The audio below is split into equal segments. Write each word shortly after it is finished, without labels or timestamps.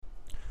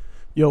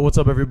Yo, what's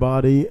up,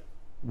 everybody?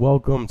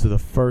 Welcome to the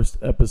first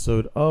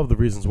episode of the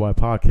Reasons Why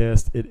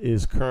podcast. It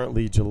is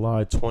currently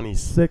July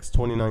 26,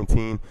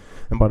 2019,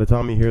 and by the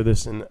time you hear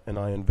this and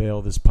I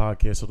unveil this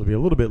podcast, it'll be a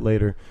little bit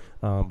later,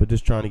 but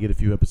just trying to get a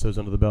few episodes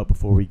under the belt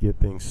before we get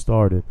things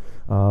started.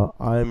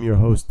 I am your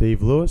host,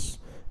 Dave Lewis,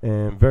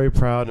 and very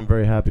proud and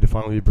very happy to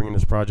finally be bringing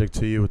this project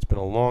to you. It's been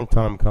a long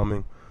time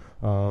coming,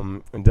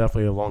 and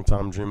definitely a long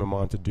time dream of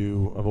mine to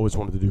do. I've always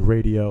wanted to do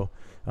radio,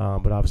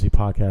 but obviously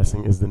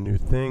podcasting is the new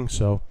thing,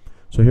 so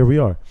here we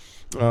are.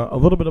 A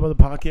little bit about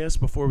the podcast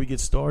before we get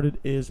started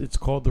is it's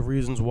called The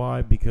Reasons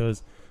Why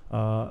because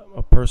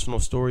a personal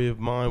story of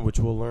mine, which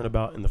we'll learn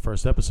about in the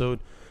first episode.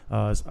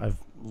 I've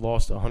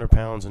lost 100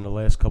 pounds in the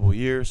last couple of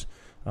years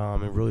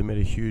and really made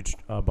a huge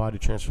body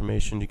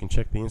transformation. You can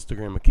check the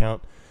Instagram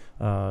account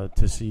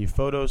to see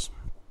photos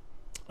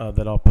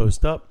that I'll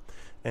post up.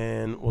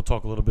 And we'll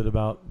talk a little bit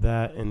about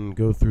that and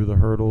go through the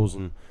hurdles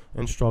and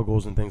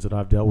struggles and things that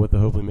I've dealt with that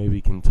hopefully maybe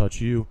can touch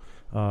you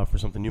for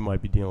something you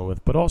might be dealing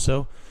with. But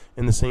also,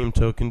 in the same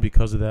token,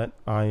 because of that,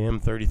 I am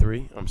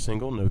 33. I'm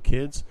single, no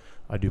kids.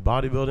 I do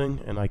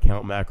bodybuilding, and I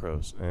count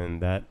macros. And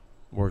that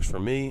works for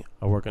me.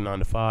 I work a 9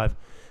 to 5,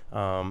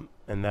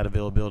 and that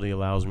availability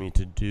allows me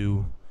to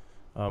do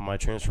my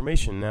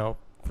transformation. Now,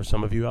 for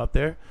some of you out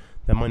there,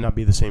 that might not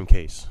be the same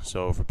case.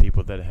 So for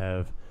people that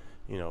have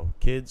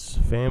kids,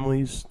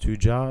 families, 2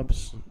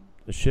 jobs,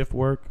 the shift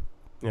work,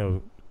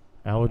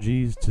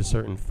 allergies to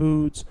certain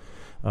foods,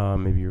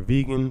 maybe you're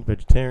vegan,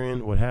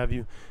 vegetarian, what have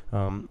you.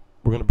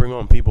 We're going to bring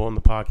on people on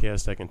the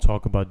podcast that can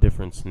talk about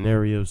different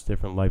scenarios,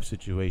 different life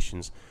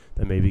situations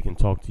that maybe can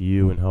talk to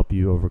you and help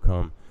you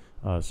overcome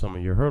some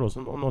of your hurdles.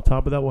 And on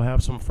top of that, we'll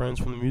have some friends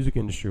from the music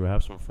industry. We'll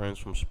have some friends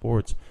from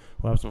sports.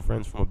 We'll have some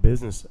friends from a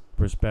business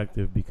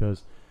perspective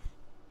because,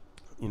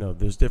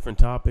 there's different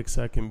topics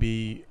that can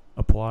be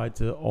applied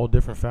to all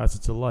different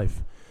facets of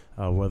life,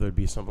 whether it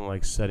be something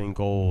like setting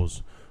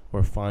goals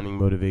or finding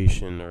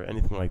motivation or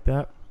anything like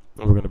that.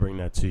 And we're going to bring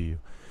that to you.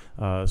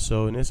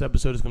 So in this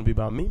episode, it's going to be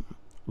about me.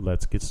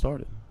 Let's get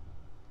started.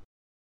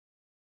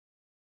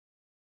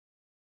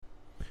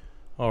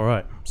 All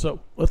right, so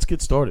let's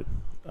get started.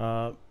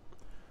 So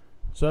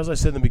as I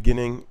said in the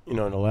beginning, in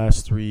the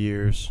last 3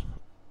 years,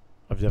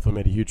 I've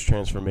definitely made a huge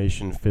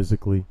transformation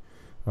physically,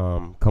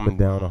 coming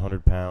down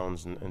 100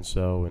 pounds and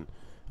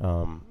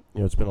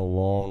it's been a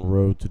long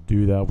road to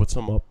do that with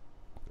some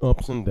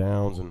ups and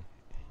downs, and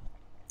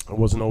it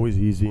wasn't always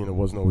easy and it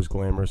wasn't always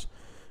glamorous.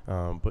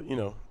 But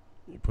you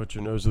put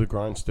your nose to the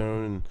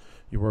grindstone and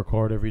you work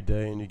hard every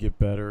day and you get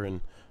better.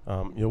 And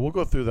we'll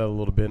go through that a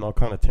little bit, and I'll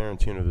kind of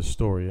Tarantino the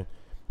story.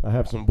 I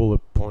have some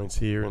bullet points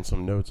here and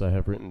some notes I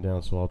have written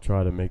down, so I'll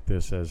try to make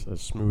this as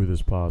smooth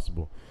as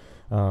possible.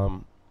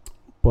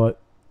 But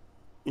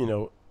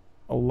a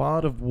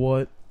lot of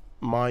what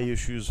my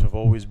issues have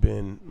always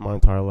been my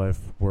entire life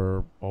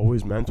were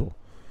always mental.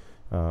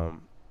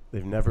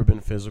 They've never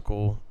been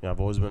physical. I've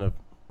always been a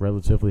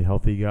relatively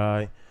healthy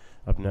guy.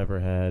 I've never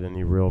had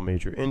any real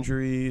major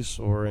injuries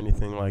or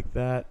anything like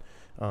that.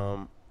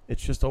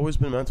 It's just always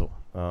been mental.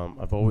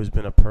 I've always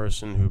been a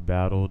person who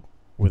battled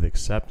with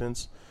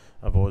acceptance.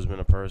 I've always been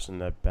a person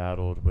that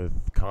battled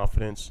with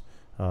confidence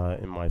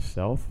in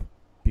myself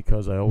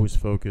because I always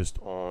focused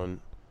on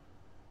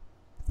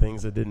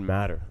things that didn't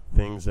matter,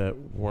 things that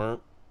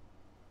weren't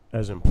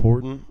as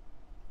important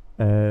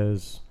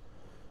as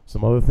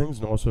some other things,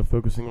 and also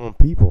focusing on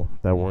people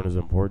that weren't as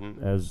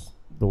important as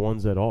the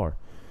ones that are.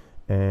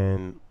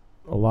 And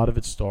a lot of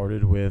it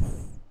started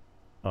with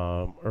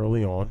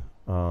early on.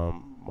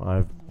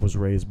 I was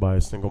raised by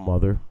a single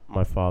mother.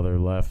 My father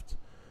left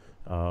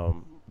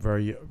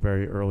very,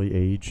 very early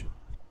age.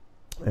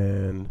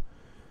 And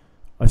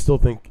I still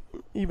think,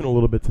 even a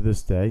little bit to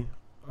this day,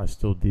 I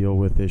still deal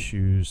with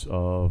issues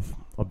of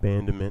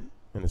abandonment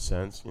in a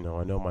sense.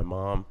 I know my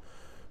mom,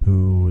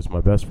 who is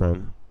my best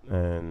friend,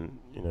 and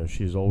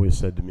she's always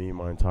said to me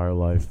my entire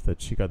life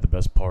that she got the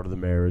best part of the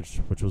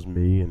marriage, which was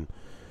me. And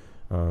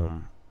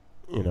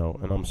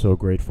and I'm so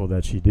grateful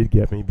that she did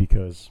get me,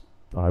 because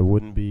I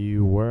wouldn't be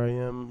where I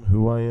am,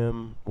 who I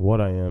am,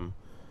 what I am,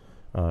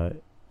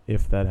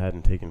 if that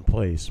hadn't taken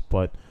place.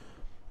 But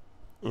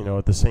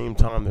at the same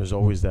time, there's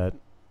always that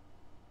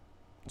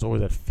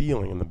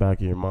feeling in the back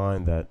of your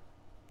mind that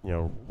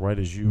right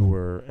as you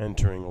were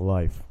entering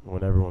life,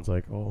 when everyone's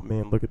like, oh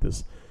man, look at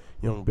this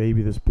young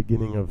baby, this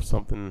beginning of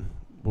something,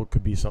 what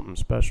could be something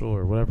special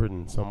or whatever,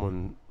 and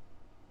someone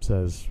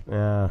says,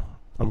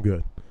 I'm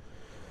good.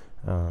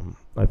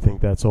 I think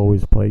that's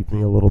always plagued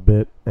me a little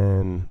bit,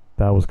 and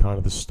that was kind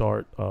of the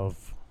start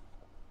of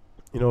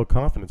a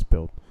confidence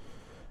build.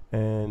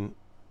 And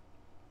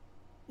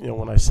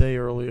when I say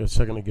earlier, a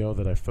second ago,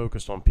 that I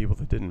focused on people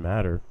that didn't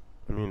matter,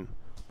 I mean,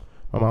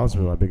 my mom's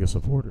been my biggest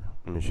supporter.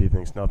 I mean, she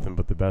thinks nothing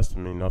but the best of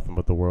me, nothing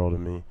but the world of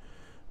me.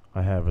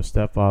 I have a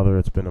stepfather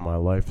that's been in my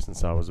life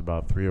since I was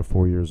about 3 or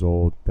 4 years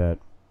old that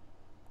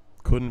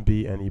couldn't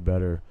be any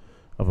better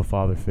of a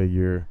father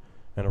figure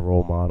and a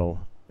role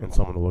model and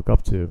someone to look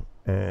up to.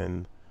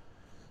 And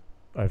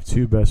I have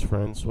 2 best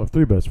friends. Well, I have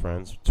 3 best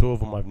friends. 2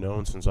 of them I've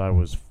known since I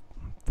was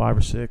 5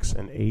 or 6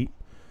 and 8.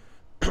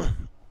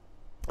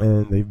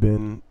 and they've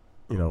been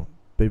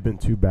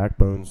two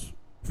backbones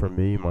for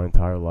me my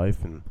entire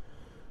life, and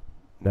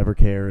never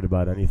cared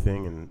about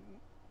anything, and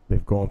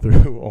they've gone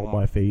through all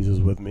my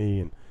phases with me,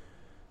 and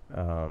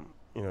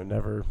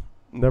never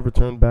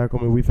turned back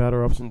on me. We've had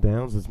our ups and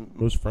downs, as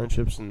most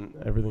friendships and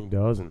everything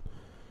does,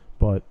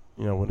 but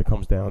when it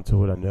comes down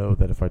to it, I know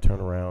that if I turn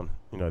around,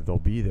 they'll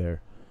be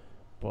there.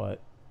 But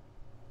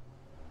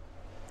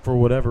for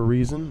whatever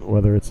reason,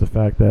 whether it's the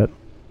fact that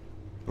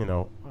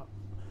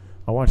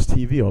I watched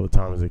TV all the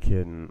time as a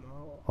kid, and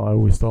I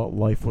always thought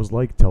life was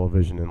like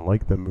television and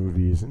like the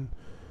movies, and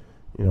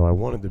I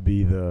wanted to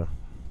be the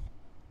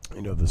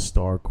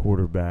star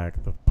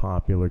quarterback, the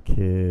popular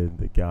kid,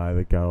 the guy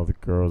that got all the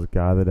girls, the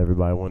guy that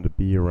everybody wanted to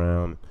be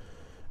around.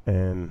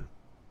 And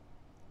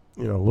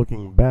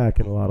looking back,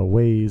 in a lot of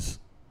ways,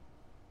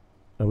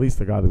 at least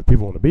the guy that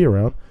people want to be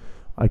around,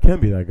 I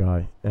can be that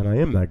guy, and I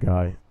am that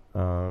guy.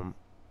 And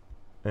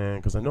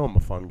because I know I'm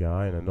a fun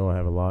guy, and I know I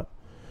have a lot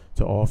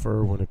to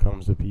offer when it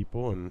comes to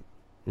people, and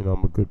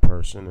I'm a good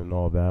person and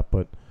all that,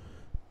 but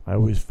I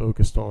always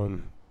focused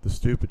on the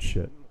stupid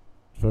shit,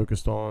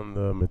 focused on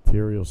the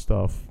material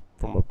stuff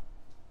from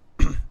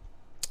a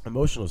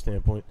emotional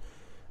standpoint,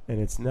 and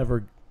it's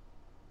never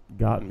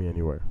gotten me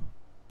anywhere.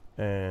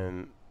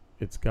 And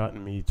it's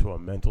gotten me to a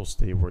mental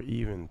state where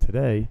even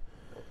today,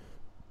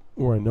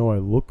 where I know I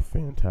look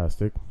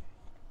fantastic,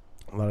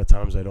 a lot of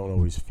times I don't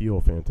always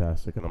feel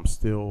fantastic, and I'm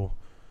still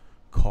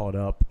caught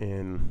up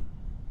in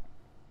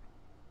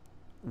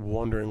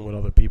wondering what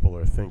other people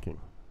are thinking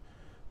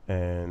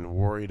and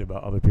worried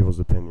about other people's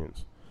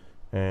opinions.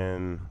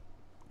 And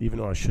even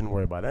though I shouldn't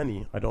worry about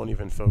any, I don't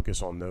even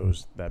focus on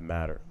those that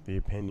matter, the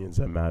opinions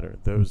that matter,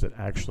 those that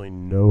actually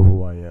know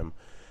who I am,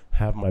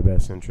 have my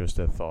best interest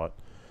at thought,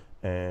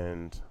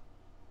 and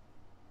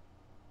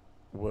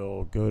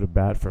will go to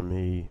bat for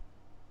me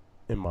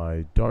in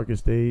my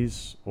darkest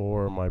days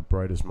or my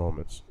brightest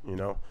moments,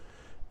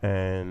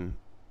 And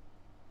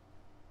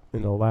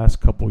in the last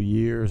couple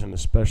years, and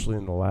especially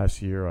in the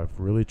last year, I've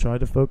really tried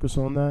to focus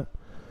on that.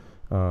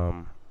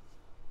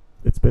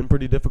 It's been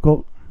pretty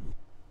difficult.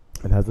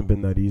 It hasn't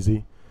been that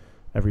easy.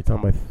 Every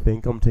time I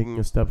think I'm taking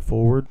a step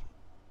forward,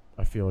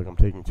 I feel like I'm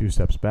taking 2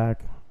 steps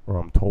back, or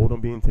I'm told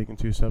I'm being taken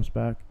 2 steps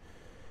back.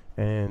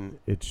 And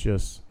it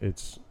sucks.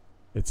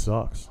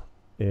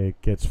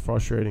 It gets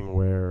frustrating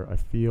where I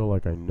feel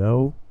like I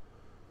know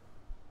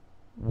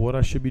what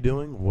I should be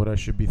doing, what I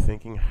should be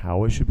thinking,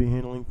 how I should be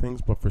handling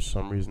things, but for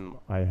some reason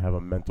I have a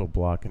mental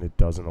block and it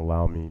doesn't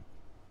allow me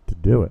to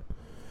do it.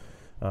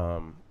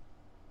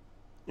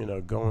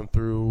 Going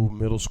through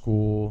middle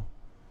school,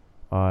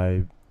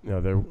 there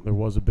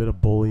was a bit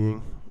of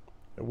bullying.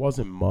 It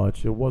wasn't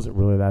much. It wasn't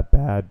really that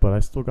bad, but I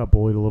still got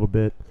bullied a little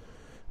bit.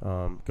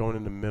 Going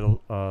into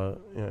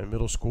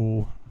middle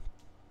school,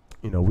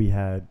 we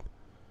had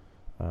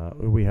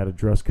a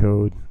dress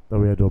code that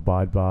we had to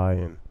abide by,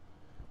 and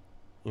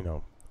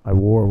I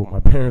wore what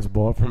my parents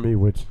bought for me,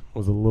 which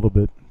was a little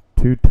bit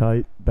too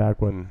tight back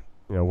when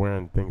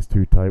wearing things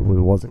too tight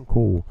wasn't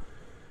cool.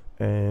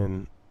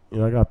 And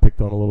I got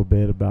picked on a little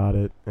bit about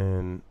it,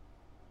 and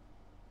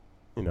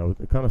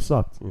it kind of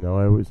sucked.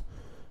 I was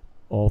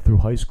all through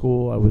high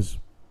school, I was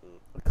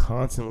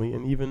constantly,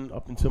 and even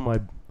up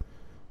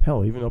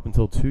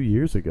until 2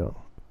 years ago,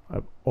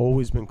 I've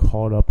always been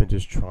caught up in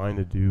just trying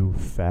to do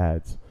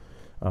fads.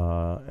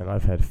 And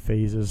I've had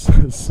phases.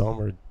 Some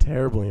are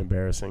terribly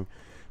embarrassing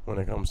when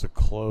it comes to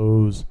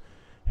clothes,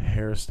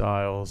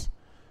 hairstyles,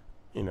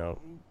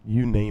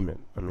 you name it.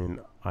 I mean,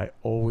 I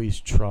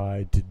always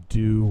tried to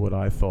do what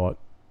I thought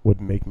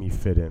would make me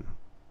fit in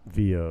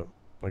via,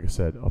 like I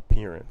said,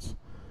 appearance.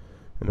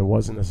 And it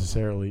wasn't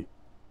necessarily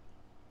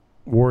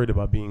worried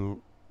about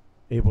being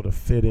able to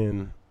fit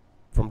in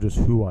from just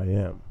who I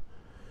am,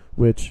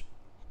 which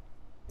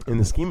in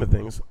the scheme of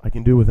things, I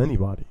can do with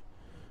anybody.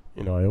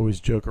 I always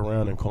joke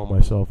around and call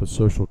myself a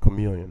social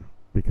chameleon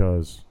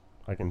because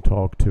I can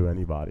talk to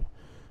anybody.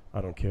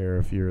 I don't care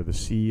if you're the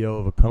CEO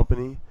of a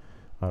company.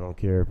 I don't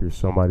care if you're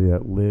somebody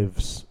that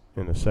lives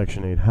in a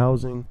Section 8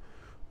 housing,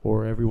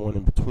 or everyone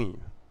in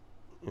between.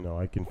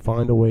 I can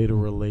find a way to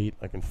relate.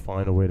 I can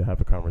find a way to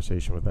have a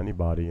conversation with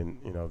anybody. And,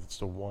 it's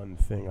the one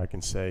thing I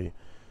can say,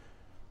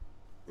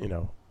 I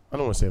don't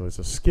want to say it's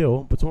a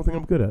skill, but it's one thing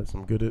I'm good at.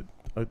 I'm good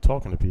at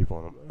talking to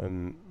people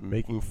and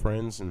making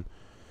friends, and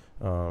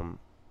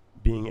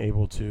being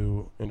able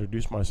to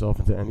introduce myself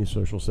into any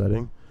social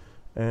setting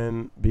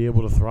and be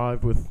able to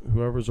thrive with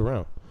whoever's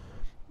around.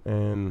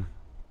 And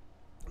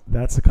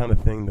that's the kind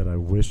of thing that I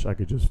wish I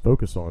could just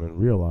focus on and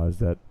realize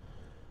that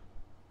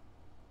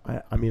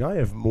I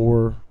have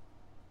more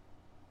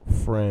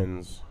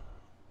friends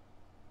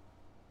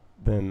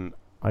than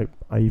I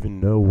even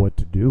know what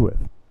to do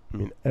with.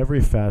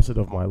 Every facet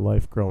of my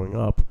life growing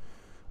up,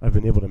 I've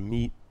been able to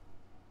meet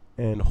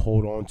and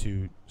hold on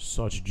to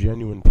such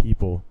genuine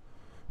people,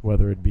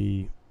 whether it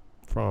be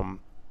from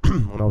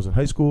when I was in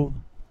high school,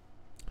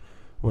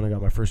 when I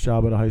got my first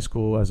job out of high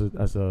school as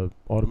a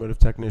automotive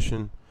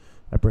technician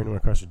at Brandon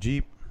Crusher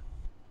Jeep,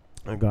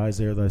 and guys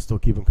there that I still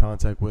keep in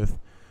contact with.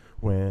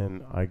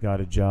 When I got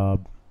a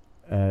job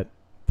at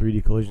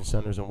 3D Collision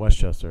Centers in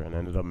Westchester, and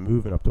ended up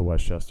moving up to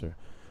Westchester.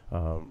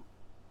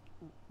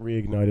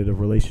 Reignited a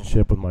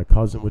relationship with my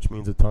cousin, which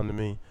means a ton to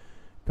me.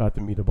 Got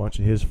to meet a bunch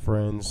of his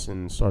friends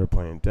and started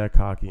playing deck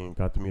hockey, and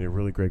got to meet a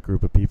really great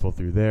group of people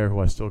through there who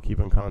I still keep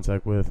in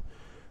contact with.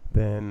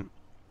 Then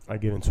I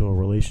get into a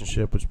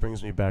relationship, which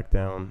brings me back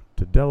down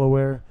to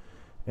Delaware.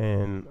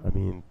 And, I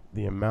mean,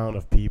 the amount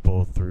of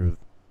people through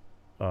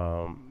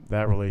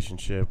that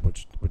relationship,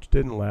 which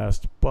didn't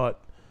last,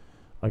 but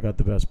I got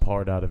the best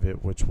part out of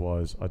it, which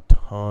was a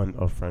ton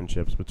of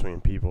friendships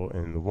between people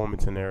in the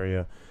Wilmington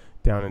area,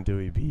 down in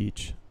Dewey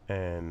Beach,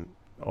 and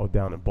all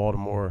down in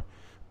Baltimore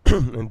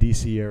and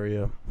D.C.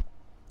 area.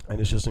 And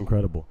it's just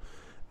incredible.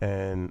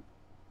 And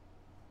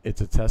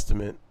it's a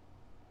testament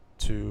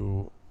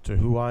to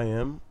who I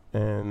am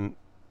and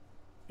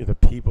the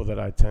people that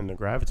I tend to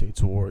gravitate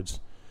towards,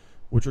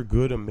 which are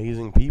good,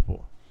 amazing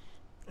people.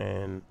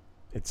 And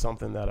it's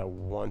something that I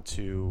want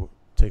to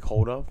take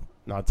hold of,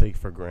 not take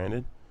for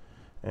granted,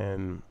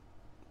 and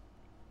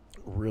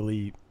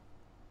really,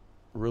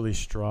 really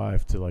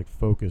strive to like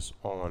focus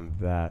on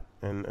that.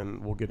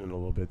 And we'll get into a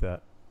little bit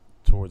that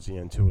towards the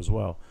end too as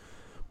well.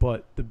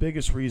 But the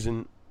biggest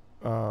reason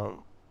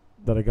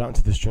that I got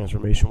into this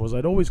transformation was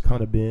I'd always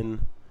kind of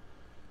been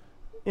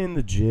in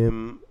the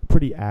gym,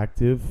 pretty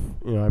active.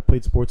 You know, I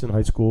played sports in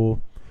high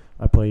school.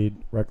 I played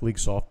rec league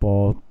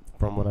softball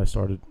from when I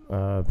started.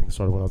 I think I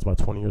started when I was about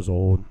 20 years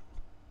old.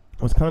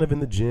 I was kind of in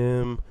the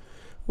gym,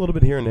 a little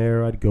bit here and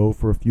there. I'd go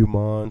for a few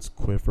months,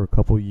 quit for a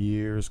couple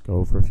years,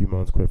 go for a few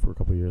months, quit for a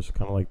couple years,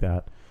 kind of like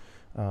that.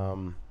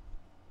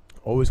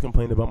 Always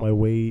complained about my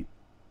weight.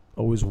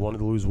 Always wanted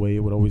to lose weight.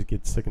 Would always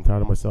get sick and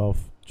tired of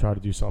myself. Try to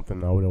do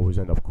something. I would always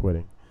end up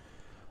quitting.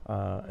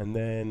 And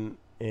then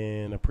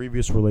in a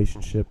previous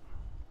relationship,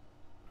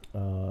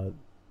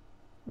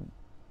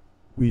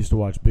 we used to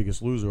watch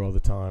Biggest Loser all the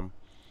time.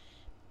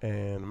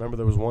 And I remember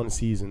there was one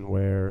season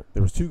where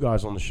there was two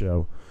guys on the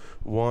show.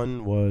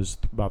 One was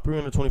about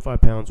 325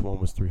 pounds. One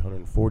was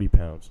 340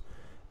 pounds.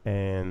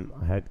 And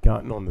I had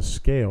gotten on the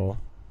scale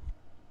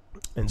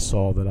and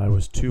saw that I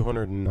was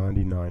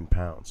 299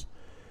 pounds.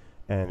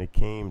 And it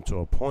came to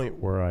a point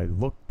where I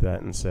looked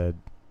at and said,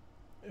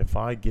 if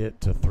I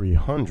get to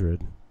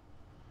 300,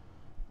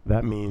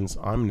 that means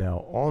I'm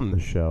now on the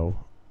show.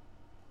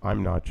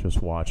 I'm not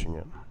just watching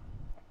it.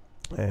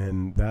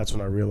 And that's when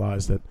I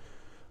realized that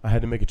I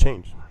had to make a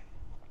change.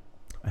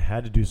 I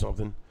had to do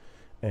something,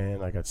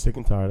 and I got sick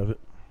and tired of it,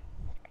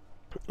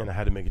 and I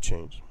had to make a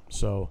change.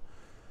 So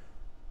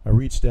I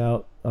reached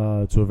out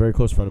to a very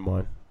close friend of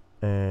mine,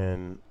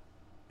 and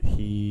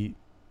he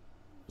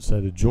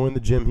said to join the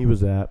gym he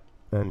was at,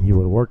 and he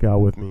would work out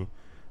with me,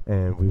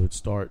 and we would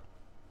start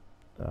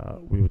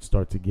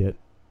to get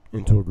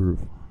into a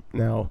groove.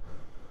 Now,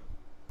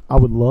 I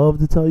would love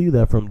to tell you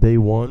that from day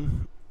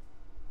one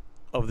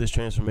of this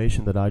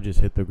transformation that I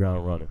just hit the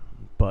ground running,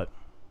 but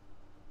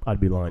I'd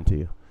be lying to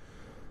you.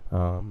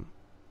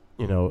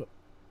 You know,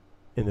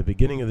 in the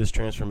beginning of this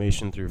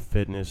transformation through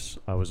fitness,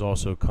 I was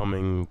also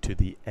coming to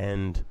the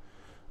end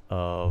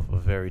of a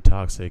very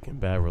toxic and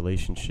bad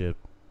relationship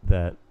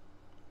that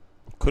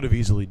could have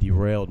easily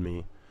derailed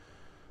me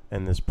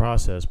in this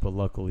process, but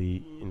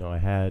luckily, you know, I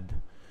had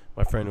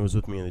my friend who was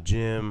with me in the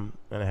gym,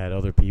 and I had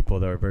other people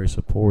that were very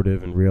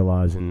supportive and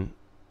realizing,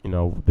 you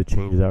know, the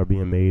changes that were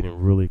being made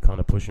and really kind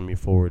of pushing me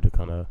forward to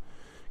kind of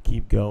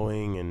keep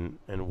going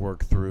and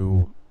work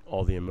through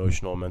all the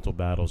emotional, mental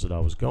battles that I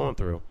was going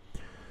through.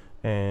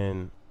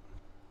 And,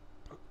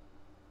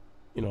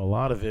 you know, a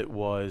lot of it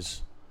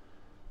was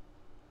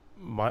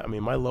my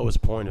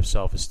lowest point of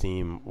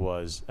self-esteem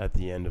was at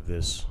the end of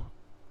this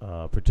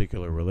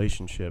particular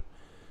relationship.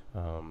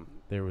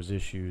 There was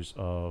issues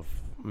of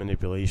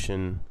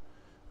manipulation.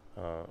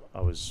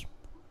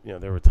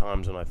 There were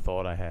times when I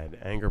thought I had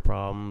anger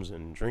problems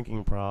and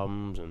drinking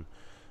problems, and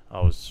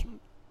I was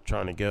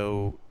trying to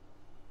go,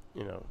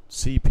 you know,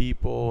 see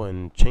people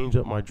and change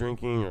up my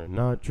drinking or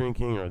not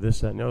drinking or this,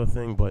 that, and the other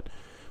thing. But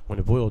when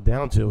it boiled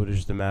down to it, it was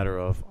just a matter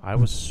of I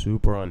was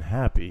super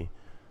unhappy,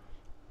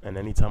 and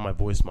anytime I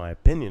voiced my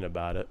opinion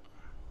about it,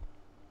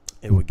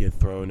 it would get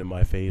thrown in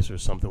my face or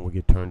something would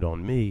get turned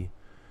on me.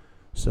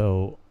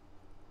 So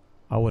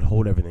I would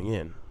hold everything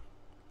in.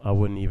 I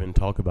wouldn't even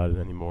talk about it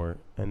anymore.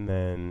 And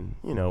then,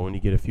 you know, when you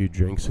get a few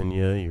drinks in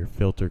you, your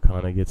filter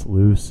kind of gets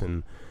loose,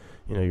 and,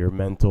 you know, your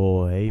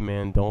mental, hey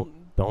man, don't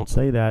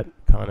say that,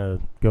 kind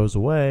of goes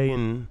away,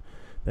 and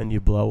then you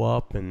blow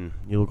up and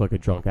you look like a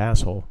drunk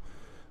asshole.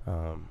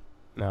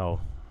 Now,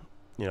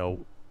 you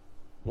know,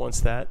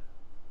 once that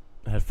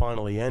had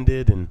finally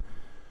ended, and,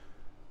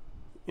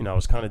 you know, I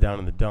was kind of down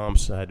in the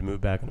dumps, I had to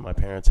move back into my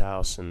parents'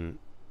 house, and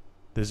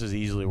this is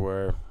easily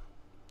where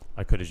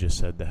I could have just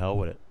said the hell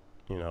with it.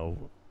 You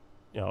know,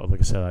 like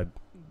I said, I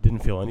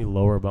didn't feel any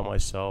lower about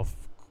myself,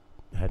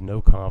 had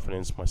no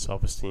confidence, my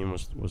self-esteem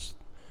was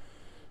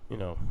you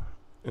know,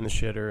 in the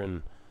shitter.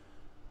 And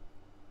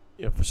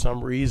you know, for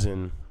some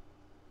reason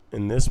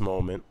in this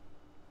moment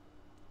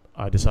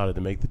I decided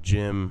to make the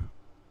gym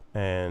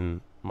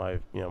and my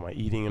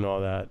eating and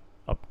all that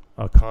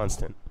a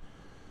constant,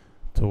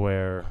 to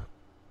where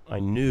I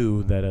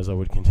knew that as I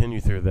would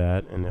continue through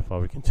that, and if I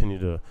would continue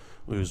to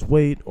lose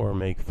weight or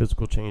make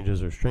physical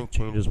changes or strength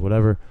changes,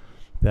 whatever,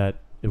 that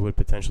it would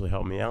potentially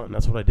help me out. And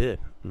that's what I did.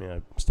 I mean,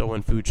 I still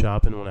went food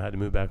shopping when I had to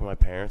move back with my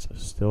parents. I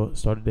still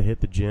started to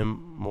hit the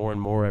gym more and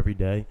more every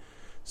day.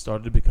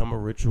 Started to become a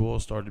ritual,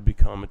 started to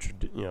become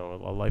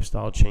a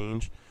lifestyle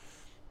change.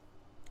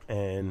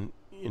 And,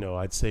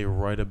 I'd say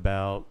right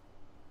about,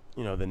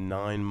 the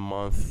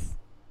 9-month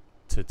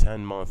to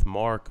 10-month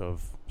mark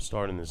of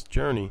starting this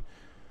journey,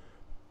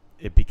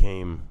 it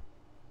became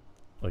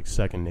like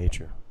second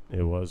nature.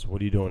 It was,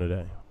 what are you doing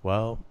today?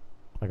 Well,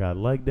 I got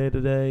leg day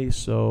today,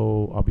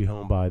 so I'll be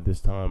home by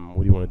this time.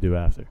 What do you want to do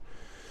after?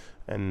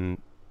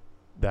 And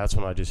that's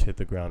when I just hit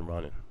the ground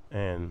running.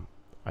 And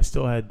I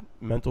still had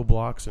mental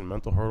blocks and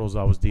mental hurdles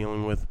I was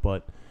dealing with,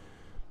 but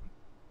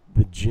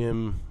the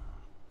gym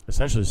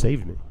essentially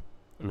saved me.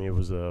 I mean, it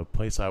was a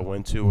place I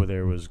went to where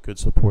there was good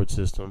support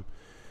system.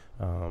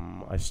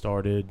 I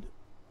started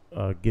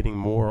getting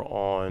more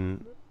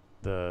on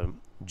the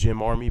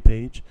Gym Army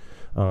page.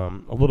 A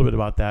little bit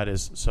about that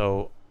is,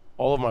 so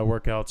all of my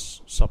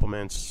workouts,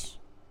 supplements,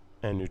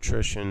 and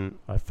nutrition,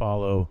 I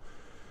follow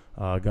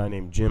a guy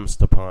named Jim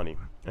Stepani,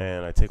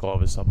 and I take all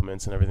of his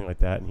supplements and everything like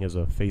that, and he has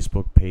a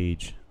Facebook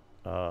page.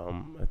 I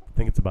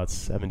think it's about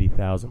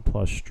 70,000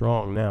 plus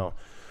strong now,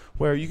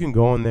 where you can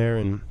go on there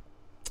and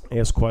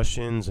ask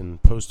questions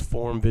and post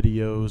forum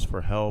videos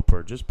for help,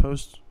 or just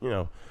post,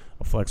 a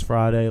Flex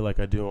Friday like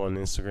I do on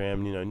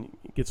Instagram. You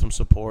get some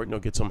support, and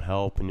you'll get some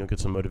help, and you'll get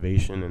some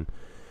motivation. And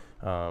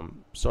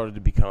started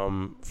to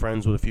become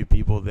friends with a few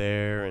people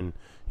there, and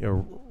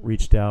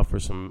reached out for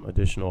some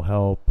additional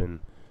help. And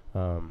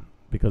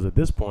because at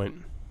this point,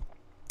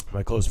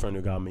 my close friend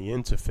who got me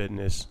into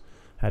fitness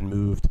had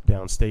moved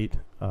downstate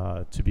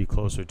to be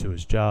closer to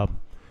his job,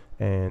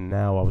 and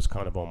now I was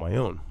kind of on my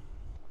own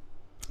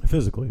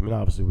physically. I mean,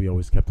 obviously we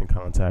always kept in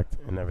contact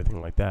and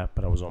everything like that,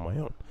 but I was on my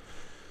own.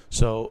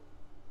 So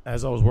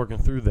as I was working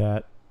through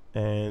that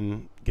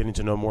and getting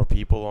to know more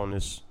people on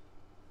this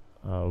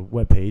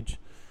webpage,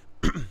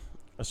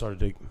 I started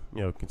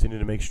to, continue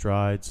to make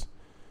strides,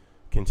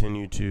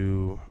 continue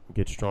to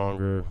get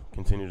stronger,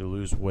 continue to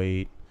lose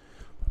weight,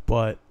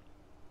 but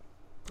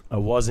I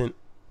wasn't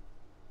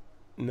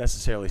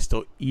necessarily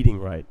still eating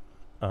right.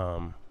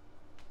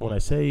 When I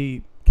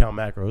say count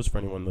macros, for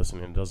anyone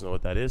listening and doesn't know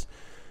what that is,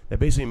 that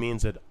basically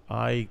means that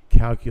I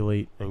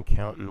calculate and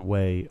count and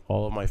weigh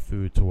all of my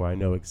food to where I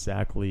know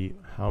exactly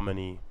how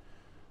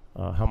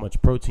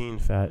much protein,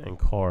 fat, and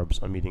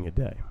carbs I'm eating a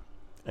day.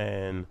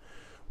 And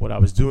what I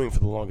was doing for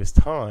the longest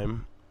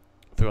time,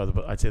 throughout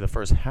I'd say the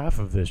first half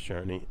of this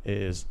journey,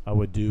 is I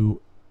would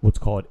do what's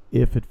called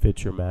if it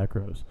fits your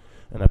macros.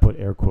 And I put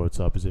air quotes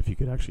up as if you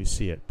could actually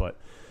see it.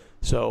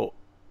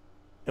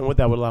 And what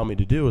that would allow me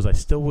to do is I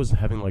still was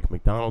having like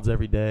McDonald's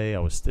every day. I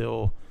was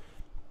still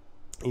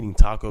eating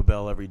Taco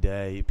Bell every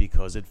day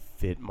because it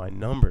fit my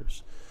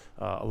numbers.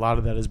 A lot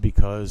of that is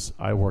because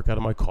I work out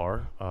of my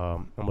car.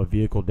 I'm a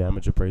vehicle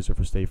damage appraiser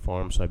for State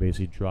Farm, so I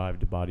basically drive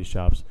to body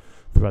shops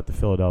throughout the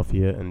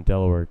Philadelphia and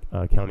Delaware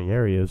County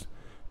areas.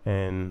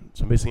 And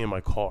so I'm basically in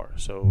my car.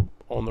 So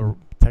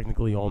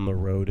technically on the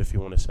road, if you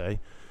want to say.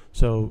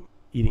 So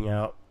eating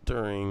out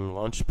during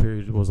lunch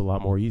period was a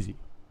lot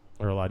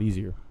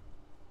easier.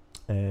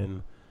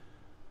 And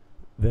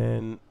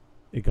then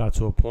it got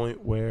to a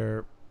point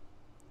where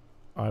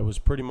I was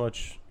pretty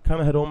much kind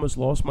of had almost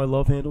lost my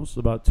love handles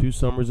about 2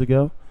 summers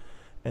ago.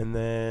 And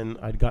then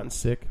I'd gotten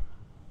sick.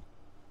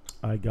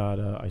 I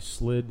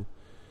slid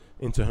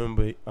into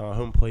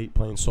home plate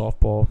playing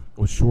softball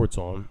with shorts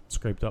on,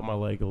 scraped up my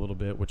leg a little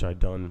bit, which I'd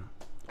done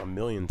a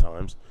million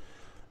times,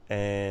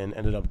 and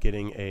ended up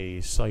getting a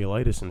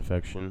cellulitis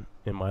infection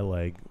in my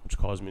leg, which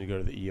caused me to go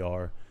to the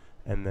ER.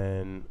 And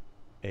then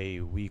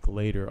a week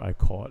later, I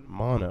caught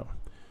mono,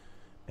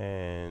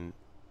 and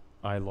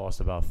I lost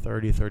about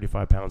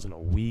 35 pounds in a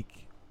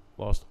week,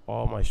 lost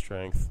all my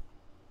strength,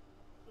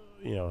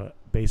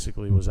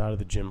 basically was out of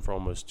the gym for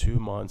almost 2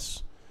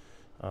 months.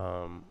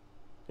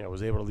 I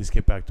was able to at least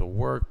get back to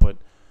work, but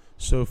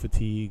so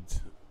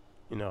fatigued,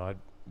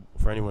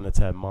 for anyone that's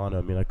had mono,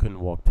 I mean, I couldn't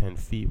walk 10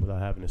 feet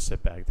without having to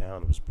sit back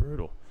down. It was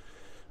brutal.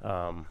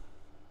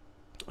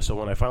 So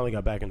when I finally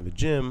got back into the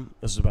gym,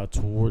 this was about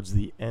towards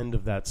the end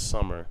of that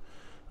summer,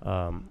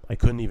 I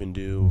couldn't even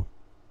do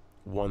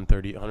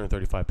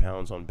 135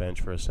 pounds on bench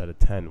for a set of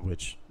 10,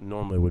 which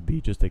normally would be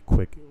just a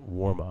quick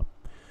warm-up.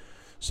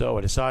 So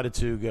I decided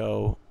to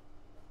go,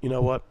 you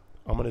know what,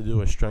 I'm going to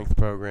do a strength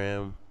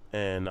program,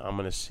 and I'm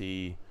going to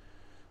see,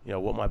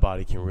 what my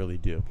body can really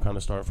do. Kind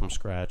of start from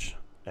scratch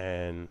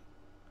and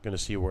going to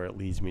see where it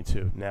leads me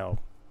to. Now,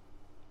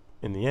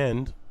 in the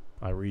end,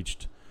 I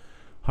reached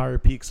higher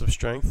peaks of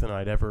strength than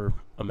I'd ever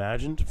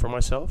imagined for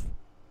myself.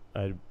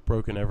 I'd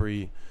broken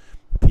every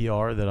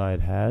PR that I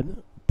had had,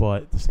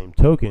 but at the same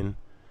token,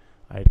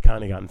 I had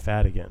kind of gotten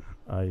fat again.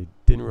 I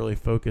didn't really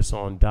focus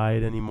on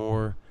diet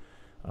anymore.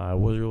 I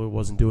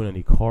wasn't doing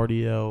any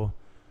cardio.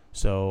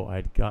 So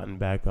I'd gotten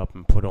back up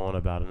and put on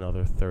about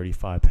another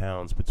 35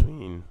 pounds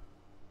between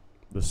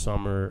the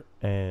summer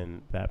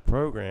and that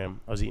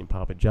program, I was eating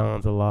Papa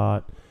John's a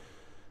lot.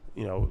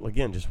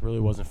 Again, just really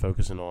wasn't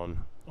focusing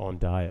on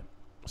diet.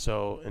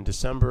 So in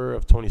December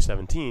of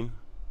 2017,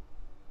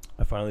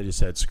 I finally just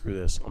said, screw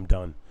this, I'm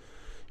done.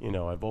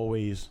 I've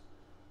always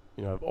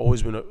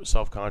been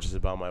self-conscious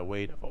about my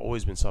weight. I've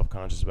always been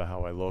self-conscious about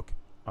how I look.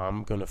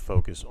 I'm going to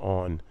focus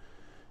on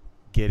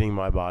getting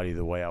my body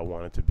the way I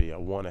want it to be. I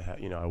want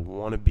to I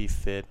want to be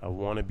fit. I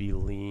want to be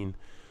lean.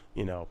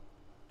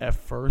 At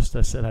first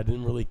I said I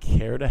didn't really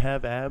care to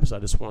have abs. I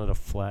just wanted a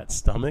flat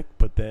stomach.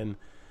 But then,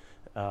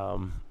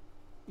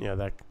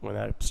 that when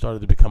that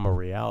started to become a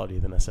reality,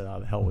 then I said, oh,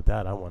 the hell with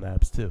that. I want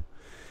abs too.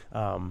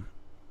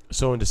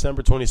 So in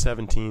December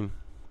 2017,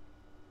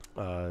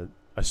 I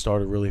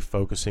started really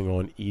focusing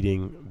on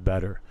eating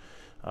better.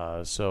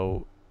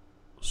 So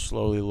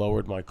slowly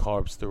lowered my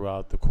carbs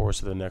throughout the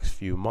course of the next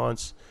few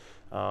months,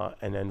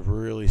 and then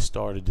really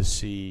started to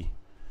see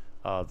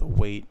the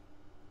weight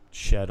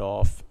shed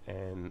off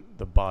and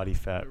the body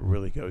fat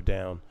really go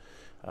down.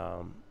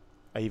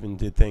 I even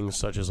did things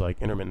such as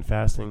like intermittent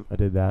fasting. I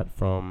did that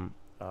from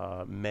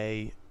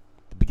the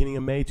beginning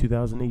of May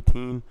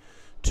 2018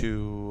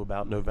 to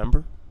about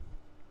November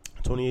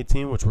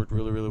 2018, which worked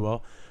really, really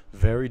well.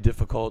 Very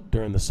difficult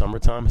during the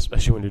summertime,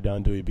 especially when you're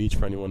down Dewey Beach.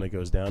 For anyone that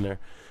goes down there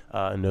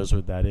and knows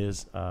what that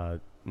is,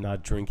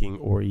 not drinking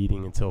or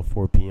eating until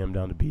 4 p.m.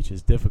 down the beach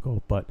is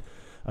difficult. But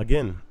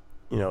again,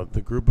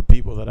 the group of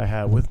people that I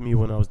had with me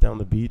when I was down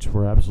the beach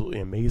were absolutely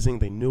amazing.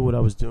 They knew what I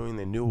was doing.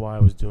 They knew why I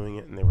was doing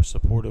it, and they were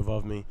supportive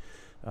of me,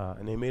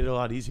 and they made it a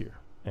lot easier.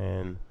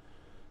 And,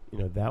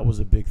 that was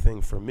a big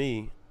thing for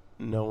me,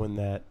 knowing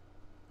that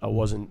I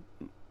wasn't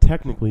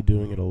technically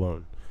doing it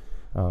alone.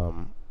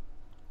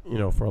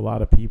 For a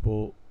lot of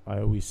people, I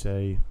always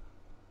say,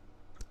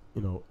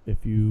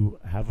 if you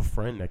have a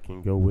friend that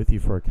can go with you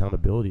for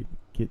accountability,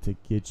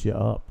 get you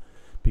up,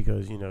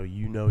 because,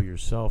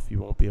 yourself, you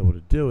won't be able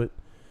to do it,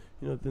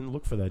 then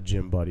look for that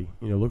gym buddy.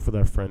 Look for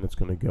that friend that's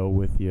going to go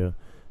with you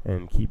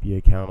and keep you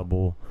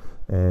accountable,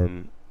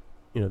 and,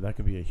 that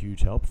could be a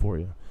huge help for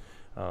you.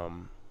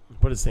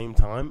 But at the same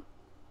time,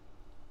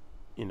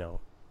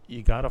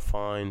 you got to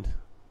find,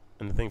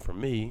 and the thing for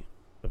me,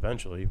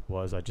 eventually,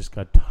 was I just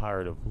got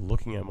tired of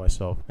looking at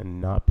myself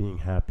and not being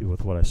happy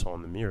with what I saw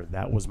in the mirror.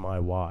 That was my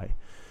why.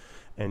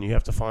 And you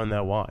have to find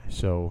that why.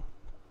 So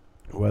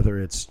whether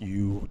it's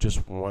you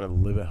just want to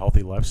live a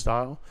healthy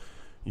lifestyle,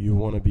 you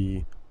want to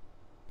be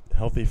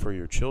healthy for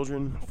your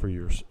children, for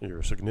your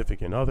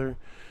significant other,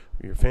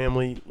 your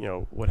family,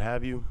 what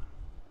have you,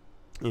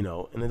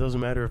 and it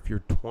doesn't matter if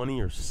you're 20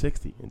 or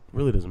 60. It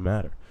really doesn't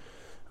matter.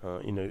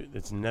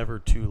 It's never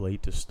too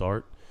late to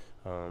start.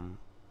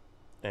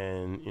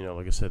 And,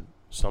 like I said,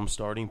 some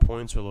starting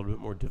points are a little bit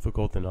more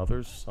difficult than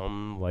others.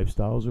 Some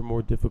lifestyles are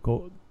more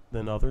difficult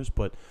than others.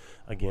 But,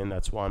 again,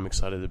 that's why I'm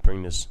excited to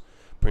bring this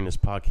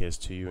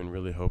podcast to you, and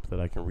really hope that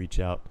I can reach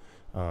out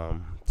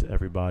to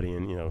everybody.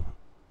 And,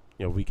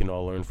 we can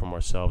all learn from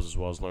ourselves as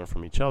well as learn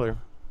from each other,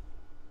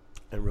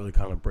 and really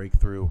kind of break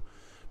through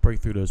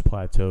those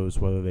plateaus,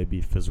 whether they be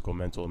physical,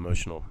 mental,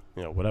 emotional,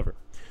 whatever.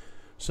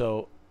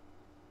 So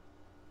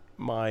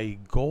my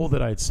goal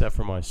that I had set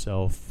for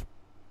myself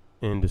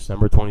in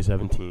December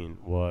 2017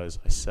 was,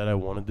 I said I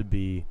wanted to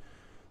be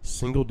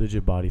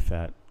single-digit body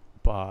fat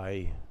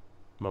by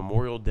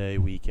Memorial Day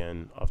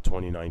weekend of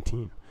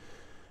 2019.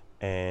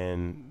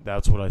 And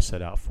that's what I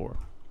set out for.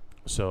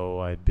 So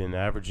I'd been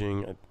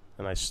averaging,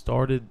 and I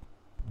started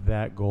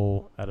that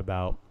goal at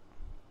about,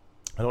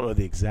 I don't know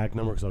the exact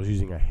number because I was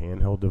using a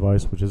handheld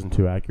device, which isn't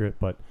too accurate,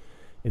 but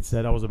it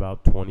said I was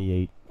about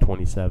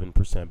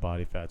 27%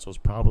 body fat. So it's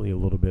probably a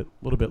little bit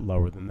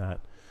lower than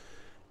that.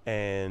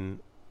 And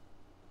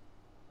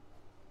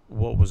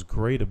what was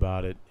great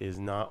about it is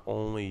not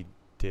only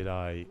did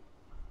I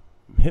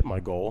hit my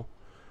goal,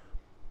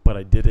 but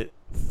I did it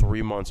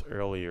 3 months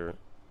earlier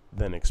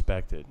than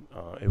expected.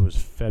 It was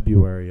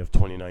February of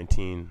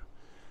 2019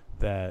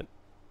 that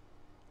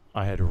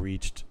I had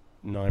reached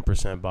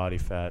 9% body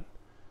fat,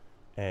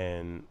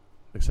 and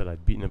like I said,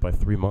 I'd beaten it by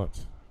 3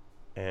 months.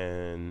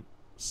 And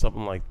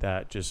something like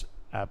that just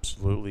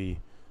absolutely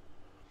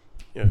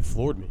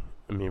floored me.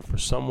 I mean, for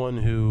someone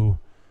who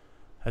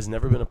has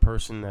never been a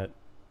person that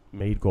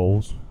made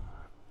goals,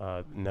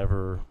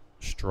 never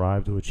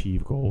strived to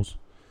achieve goals,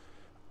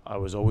 I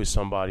was always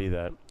somebody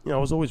that, I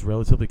was always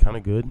relatively kind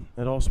of good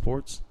at all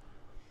sports.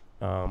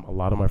 A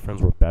lot of my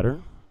friends were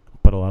better,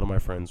 but a lot of my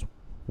friends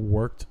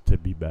worked to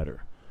be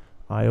better.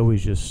 I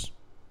always just,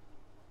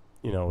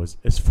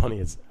 it's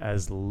funny,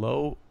 as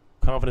low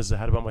confidence as I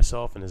had about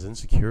myself and as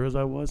insecure as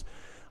I was,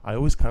 I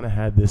always kind of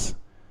had this,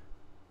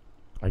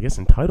 I guess,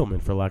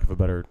 entitlement, for lack of a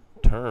better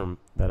term,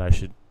 that I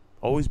should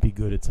always be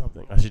good at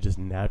something. I should just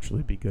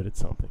naturally be good at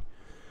something.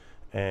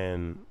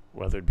 And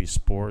whether it be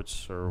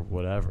sports or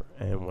whatever.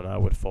 And when I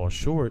would fall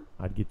short,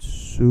 I'd get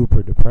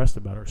super depressed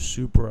about it, or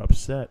super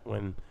upset,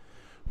 when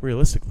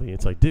realistically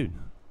it's like, dude,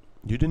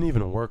 you didn't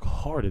even work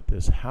hard at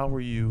this. How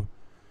are you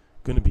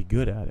going to be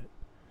good at it?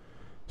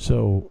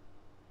 So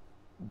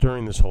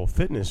during this whole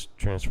fitness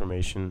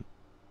transformation,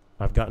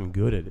 I've gotten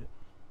good at it.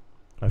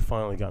 I've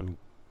finally gotten,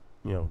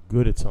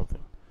 good at something.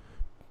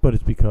 But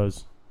it's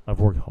because I've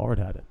worked hard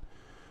at it.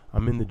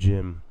 I'm in the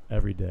gym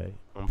every day.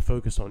 I'm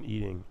focused on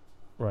eating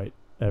right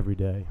every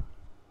day.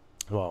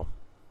 Well,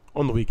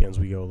 on the weekends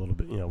we go a little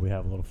bit, we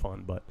have a little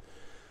fun, but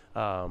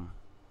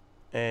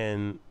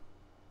and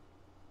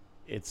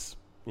it's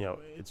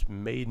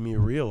made me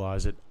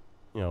realize that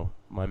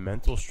my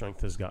mental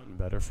strength has gotten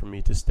better for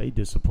me to stay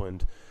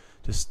disciplined,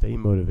 to stay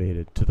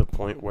motivated, to the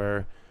point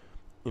where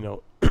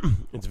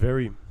it's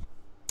very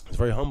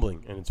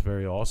humbling, and it's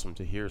very awesome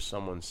to hear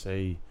someone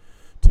say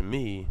to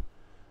me,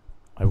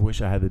 I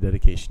wish I had the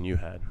dedication you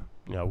had.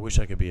 I wish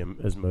I could be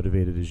as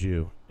motivated as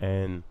you.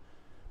 And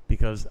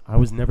because I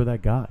was never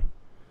that guy.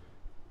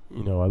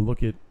 I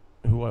look at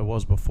who I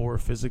was before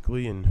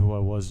physically and who I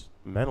was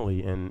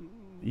mentally, and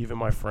even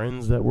my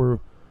friends that were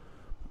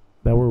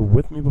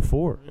with me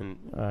before. And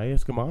I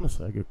ask them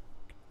honestly, I go,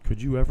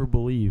 could you ever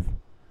believe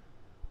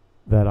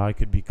that I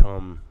could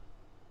become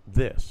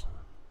this?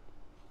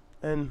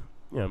 And,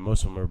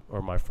 most of them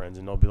are my friends,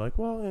 and they'll be like,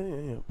 well,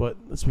 yeah. But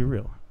let's be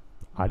real.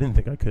 I didn't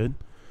think I could.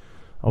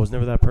 I was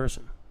never that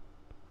person.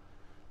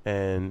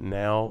 And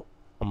now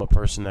I'm a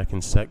person that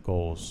can set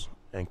goals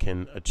and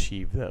can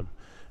achieve them.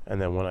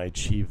 And then when I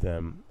achieve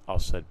them, I'll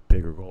set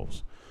bigger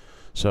goals.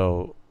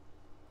 So,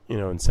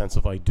 in sense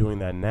of like doing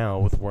that now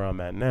with where I'm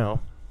at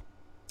now,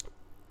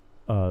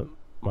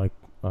 my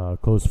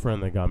close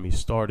friend that got me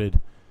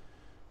started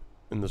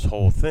in this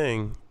whole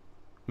thing,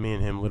 me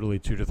and him literally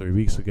 2 to 3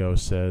 weeks ago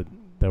said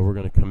that we're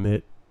going to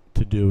commit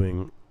to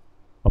doing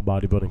a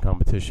bodybuilding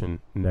competition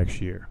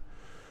next year.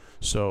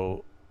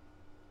 So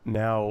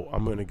now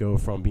I'm going to go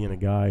from being a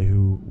guy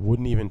who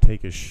wouldn't even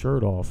take his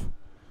shirt off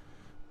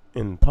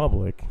in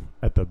public,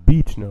 at the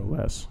beach no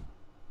less,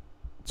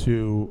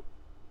 to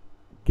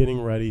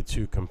getting ready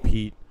to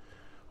compete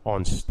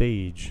on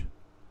stage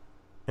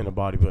in a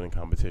bodybuilding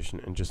competition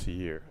in just a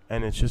year.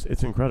 And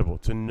it's incredible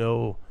to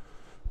know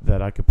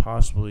that I could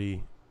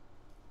possibly,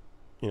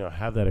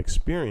 have that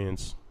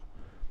experience,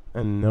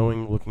 and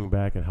looking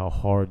back at how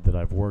hard that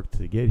I've worked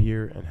to get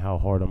here and how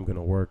hard I'm going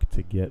to work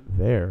to get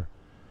there.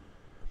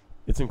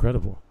 It's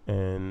incredible,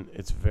 and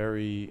it's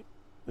very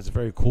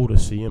cool to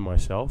see in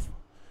myself.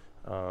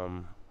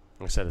 Like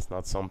I said, it's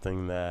not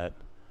something that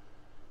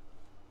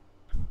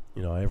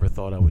I ever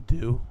thought I would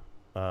do,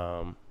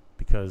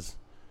 because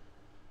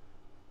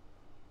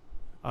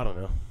I don't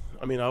know.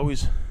 I mean, I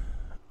was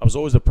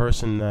always a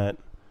person that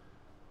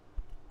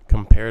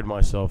compared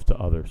myself to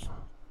others,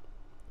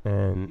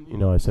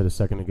 and I said a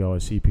second ago, I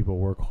see people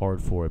work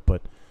hard for it,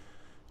 but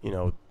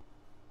the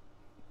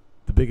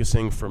biggest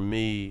thing for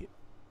me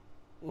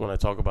when I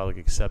talk about like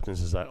acceptance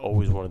is I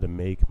always wanted to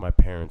make my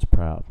parents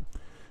proud,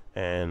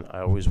 and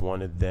I always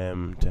wanted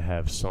them to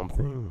have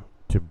something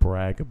to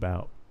brag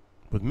about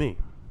with me.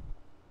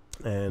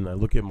 And I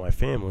look at my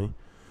family,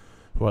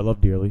 who I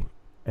love dearly,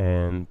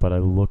 but I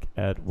look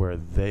at where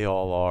they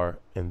all are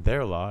in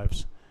their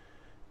lives,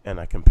 and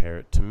I compare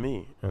it to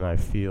me, and I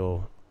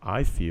feel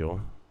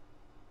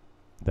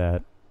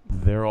that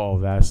they're all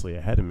vastly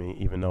ahead of me,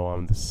 even though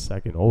I'm the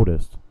second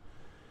oldest,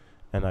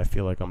 and I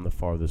feel like I'm the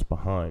farthest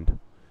behind.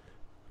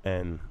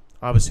 And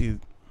obviously,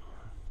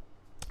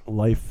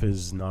 life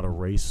is not a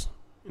race.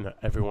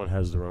 Everyone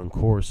has their own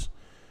course,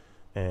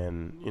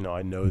 and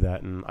I know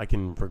that, and I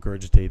can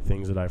regurgitate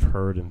things that I've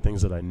heard and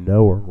things that I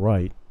know are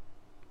right.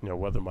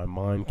 Whether my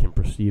mind can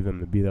perceive them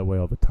to be that way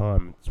all the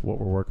time, it's what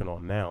we're working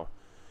on now.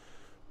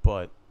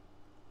 But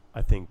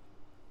I think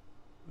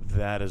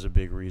that is a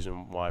big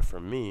reason why, for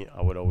me,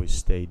 I would always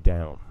stay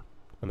down,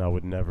 and I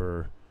would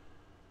never,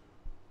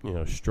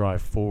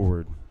 strive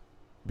forward,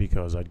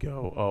 because I'd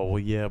go, oh, well,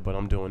 yeah, but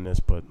I'm doing this,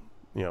 but,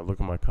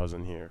 look at my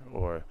cousin here,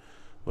 or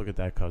look at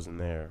that cousin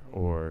there,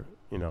 or,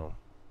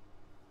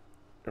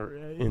 or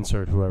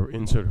insert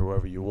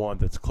whoever you want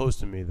that's close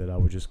to me that I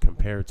would just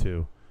compare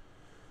to.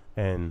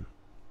 And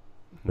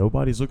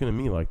nobody's looking at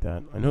me like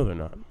that. I know they're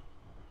not.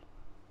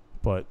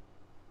 But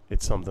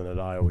it's something that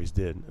I always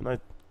did. And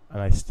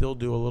I still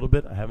do a little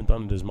bit. I haven't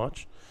done it as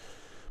much.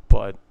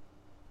 But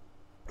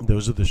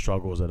those are the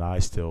struggles that I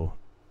still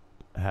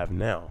have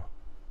now.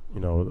 A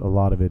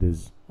lot of it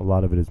is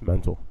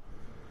mental.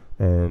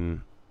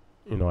 And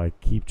I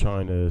keep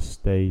trying to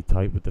stay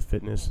tight with the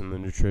fitness and the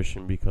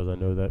nutrition, because I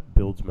know that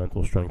builds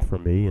mental strength for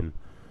me, and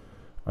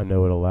I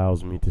know it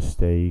allows me to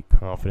stay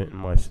confident in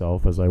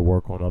myself as I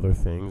work on other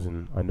things,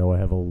 and I know I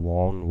have a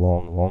long,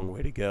 long, long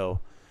way to go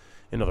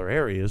in other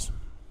areas,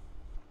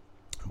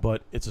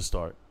 but it's a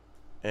start.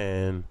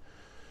 And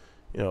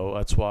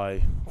that's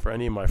why for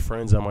any of my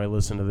friends that might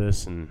listen to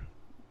this, and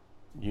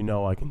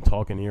I can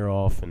talk an ear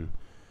off, and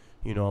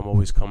I'm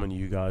always coming to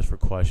you guys for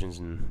questions,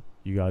 and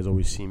you guys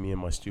always see me in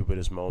my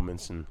stupidest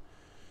moments, and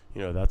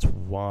that's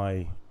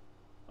why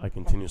I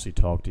continuously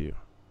talk to you,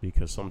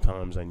 because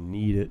sometimes I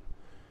need it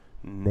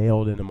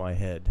nailed into my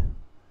head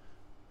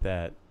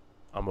that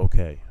I'm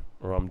okay,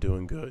 or I'm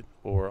doing good,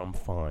 or I'm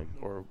fine,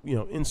 or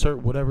insert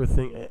whatever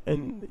thing.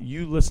 And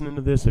you listening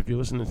to this, if you're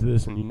listening to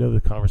this and you know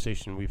the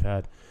conversation we've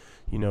had,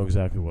 you know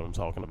exactly what I'm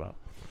talking about.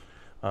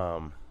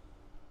 And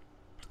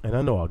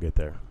I know I'll get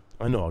there.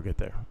 I know I'll get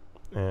there.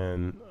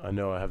 And I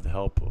know I have the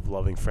help of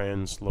loving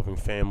friends, loving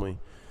family.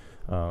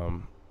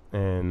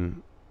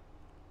 And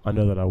I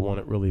know that I want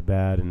it really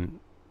bad, and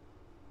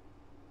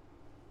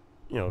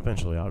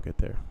eventually I'll get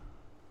there.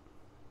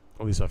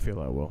 At least I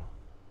feel I will.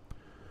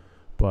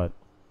 But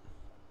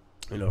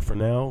for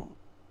now,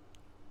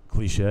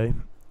 cliche,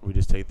 we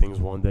just take things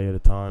one day at a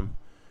time.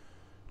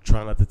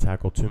 Try not to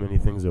tackle too many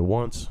things at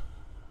once.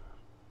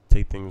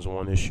 Take things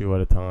one issue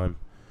at a time,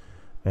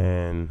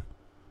 and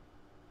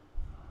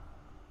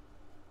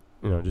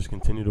just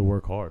continue to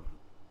work hard.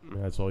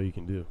 That's all you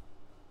can do,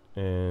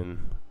 and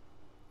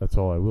that's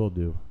all I will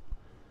do.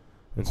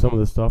 And some of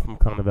the stuff I'm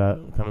kind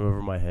of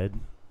over my head,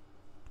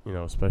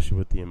 especially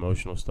with the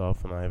emotional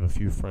stuff. And I have a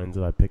few friends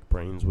that I pick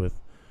brains with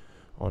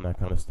on that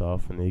kind of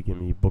stuff, and they give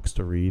me books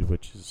to read,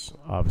 which is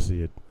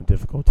obviously a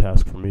difficult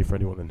task for me, for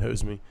anyone that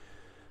knows me.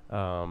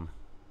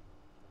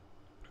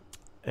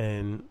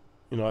 And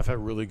I've had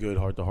really good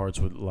heart-to-hearts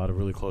with a lot of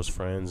really close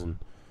friends, and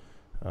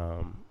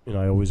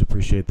I always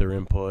appreciate their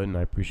input, and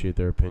I appreciate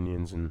their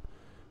opinions, and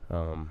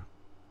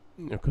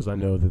because I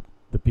know that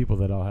the people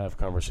that I'll have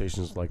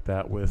conversations like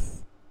that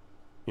with,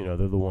 they're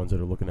the ones that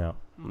are looking out.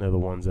 They're the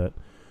ones that,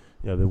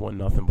 they want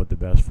nothing but the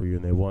best for you,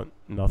 and they want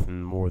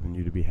nothing more than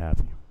you to be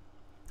happy.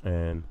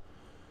 And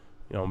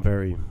I'm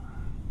very,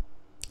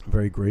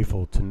 very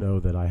grateful to know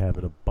that I have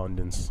an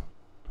abundance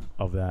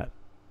of that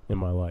in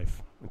my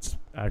life. It's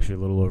actually a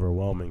little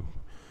overwhelming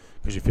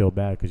because you feel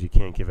bad because you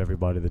can't give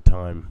everybody the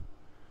time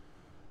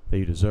that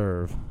you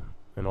deserve.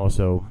 And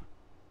also,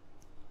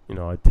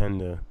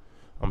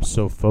 I'm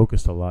so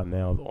focused a lot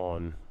now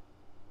on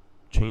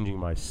changing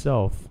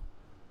myself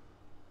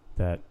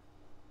that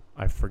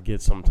I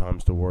forget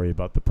sometimes to worry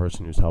about the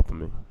person who's helping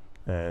me.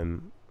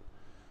 And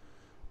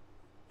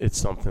it's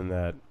something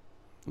that,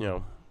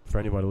 for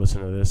anybody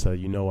listening to this, I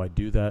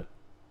do that.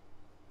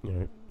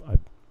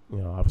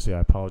 Obviously I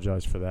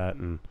apologize for that,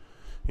 and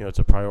it's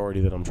a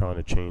priority that I'm trying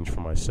to change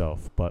for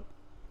myself. But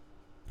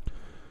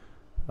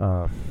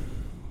that's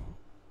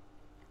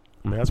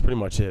pretty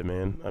much it,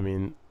 man. I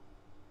mean,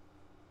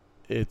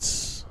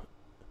 it's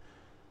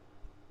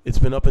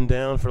been up and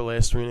down for the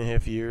last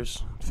 3.5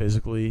 years,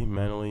 physically,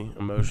 mentally,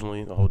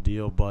 emotionally, the whole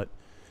deal. But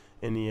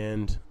in the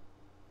end,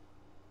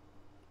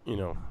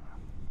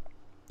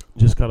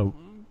 just got to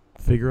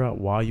figure out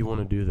why you want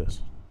to do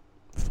this.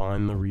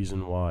 Find the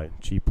reason why.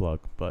 Cheap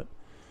plug. But,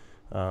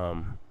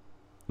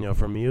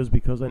 for me, it was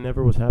because I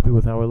never was happy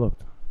with how I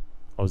looked.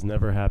 I was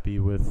never happy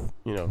with,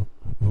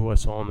 who I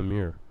saw in the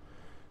mirror.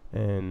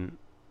 And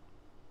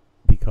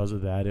because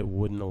of that, it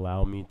wouldn't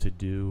allow me to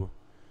do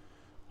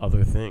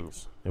other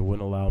things. It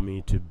wouldn't allow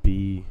me to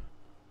be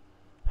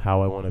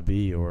how I want to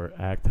be or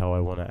act how I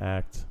want to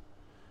act,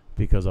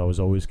 because I was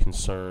always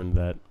concerned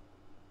that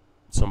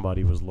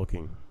somebody was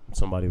looking,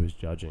 somebody was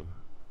judging,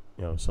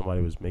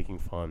 somebody was making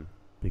fun,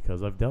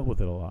 because I've dealt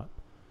with it a lot.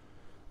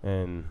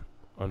 And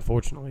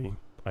unfortunately,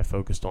 I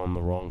focused on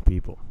the wrong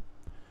people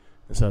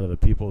instead of the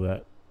people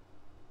that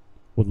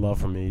would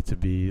love for me to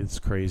be this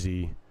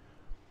crazy,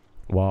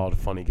 wild,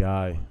 funny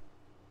guy.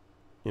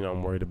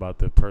 I'm worried about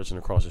the person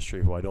across the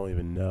street who I don't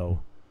even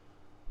know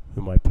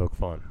who might poke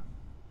fun.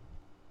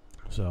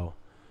 So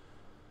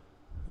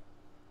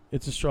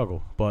it's a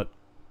struggle, but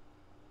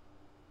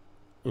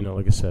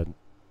like I said,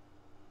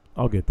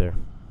 I'll get there.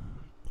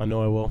 I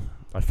know I will.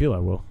 I feel I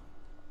will.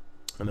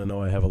 And I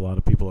know I have a lot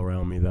of people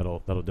around me that'll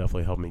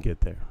definitely help me get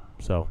there.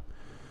 So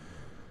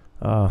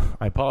I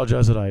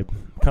apologize that I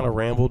kind of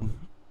rambled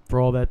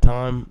for all that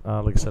time.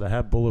 Like I said, I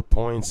have bullet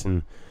points,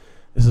 and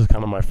this is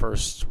kind of my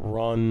first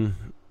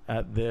run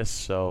at this.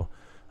 So,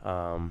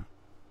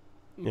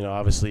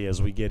 obviously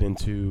as I get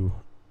into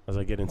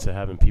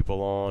having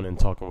people on and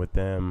talking with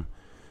them,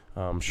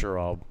 I'm sure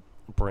I'll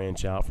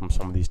branch out from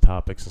some of these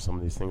topics and some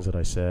of these things that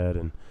I said.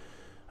 And,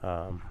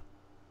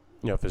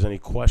 if there's any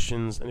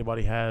questions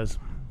anybody has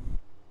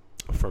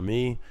for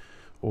me,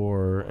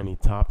 or any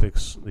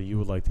topics that you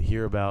would like to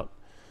hear about,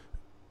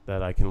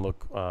 that I can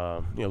look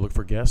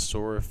for guests,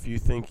 or if you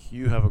think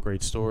you have a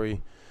great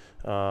story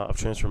of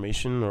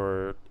transformation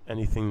or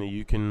anything that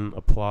you can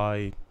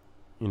apply,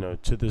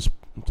 to this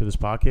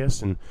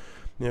podcast, and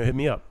hit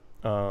me up.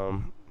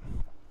 Like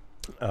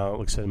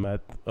I said, I'm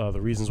at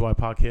the Reasons Why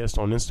podcast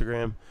on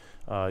Instagram.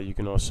 You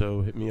can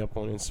also hit me up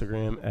on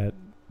Instagram at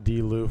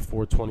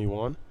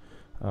dlou421.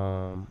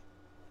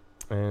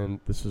 And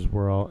this is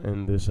where I'll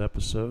end this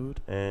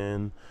episode,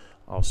 and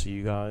I'll see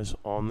you guys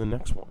on the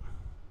next one.